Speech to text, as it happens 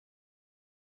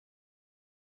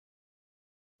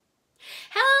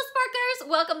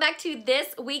welcome back to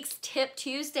this week's Tip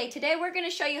Tuesday. Today we're going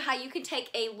to show you how you can take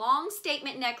a long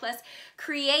statement necklace,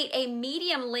 create a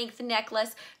medium length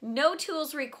necklace, no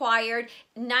tools required,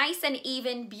 nice and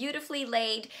even, beautifully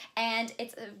laid, and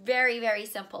it's very, very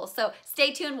simple. So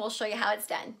stay tuned, we'll show you how it's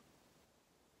done.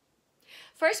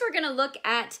 First, we're going to look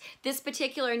at this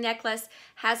particular necklace.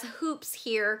 Has hoops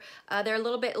here. They're a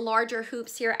little bit larger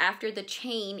hoops here after the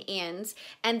chain ends.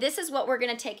 And this is what we're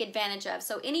going to take advantage of.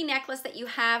 So any necklace that you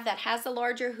have that has the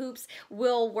larger hoops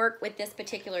will work with this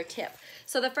particular tip.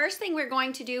 So the first thing we're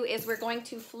going to do is we're going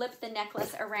to flip the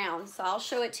necklace around. So I'll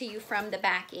show it to you from the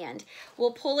back end.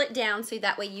 We'll pull it down so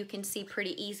that way you can see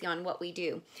pretty easy on what we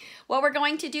do. What we're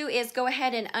going to do is go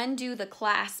ahead and undo the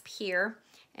clasp here.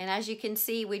 And as you can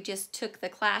see, we just took the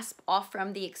clasp off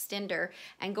from the extender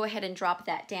and go ahead and drop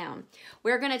that down.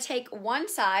 We're going to take one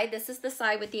side, this is the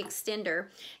side with the extender,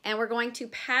 and we're going to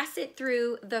pass it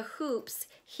through the hoops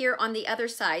here on the other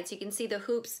side. So you can see the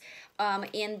hoops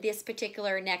in this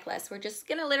particular necklace. We're just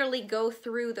going to literally go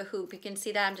through the hoop. You can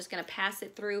see that I'm just going to pass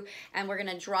it through and we're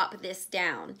going to drop this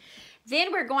down.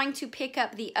 Then we're going to pick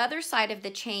up the other side of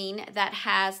the chain that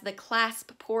has the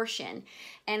clasp portion.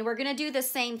 And we're going to do the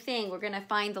same thing. We're going to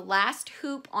find the last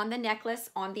hoop on the necklace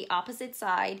on the opposite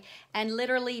side and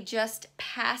literally just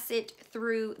pass it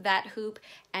through that hoop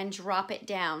and drop it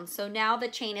down. So now the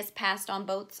chain is passed on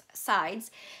both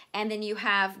sides, and then you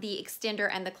have the extender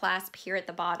and the clasp here at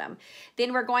the bottom.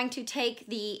 Then we're going to take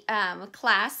the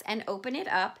clasp and open it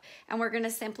up, and we're going to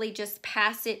simply just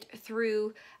pass it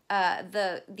through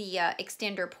the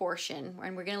extender portion,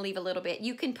 and we're going to leave a little bit.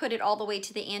 You can put it all the way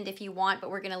to the end if you want, but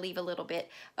we're going to leave a little bit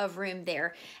of room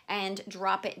there and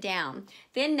drop it down.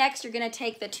 Then next you're going to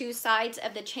take the two sides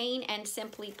of the chain and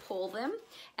simply pull them,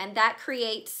 and that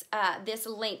creates this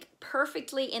link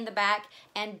perfectly in the back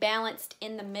and balanced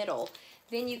in the middle.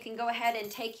 Then you can go ahead and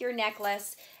take your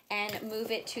necklace and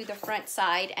move it to the front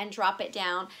side and drop it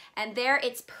down. And there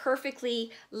it's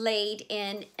perfectly laid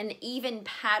in an even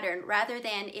pattern, rather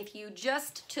than if you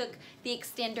just took the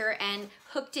extender and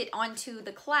hooked it onto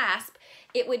the clasp,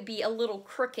 it would be a little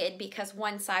crooked because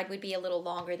one side would be a little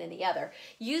longer than the other.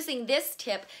 Using this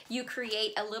tip, you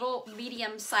create a little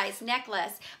medium-sized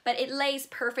necklace, but it lays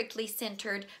perfectly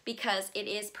centered because it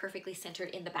is perfectly centered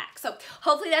in the back. So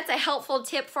hopefully that's a helpful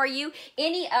tip for you.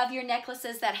 Any of your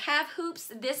necklaces that have hoops,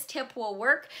 this tip will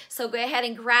work. So go ahead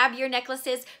and grab your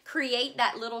necklaces, create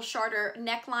that little shorter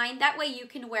neckline. That way you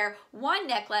can wear one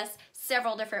necklace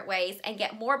several different ways and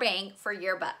get more bang for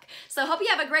your buck. So hope you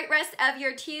have a great rest of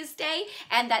your Tuesday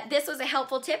and that this was a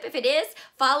helpful tip. If it is,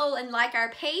 follow and like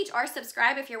our page or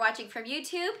subscribe if you're watching from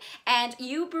YouTube. And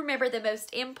you remember the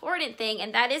most important thing,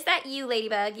 and that is that you,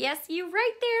 Ladybug, yes, you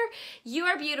right there, you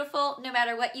are beautiful no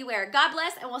matter what you wear. God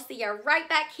bless, and we'll see you right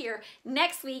back here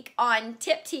next week on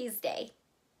Tip Tuesday.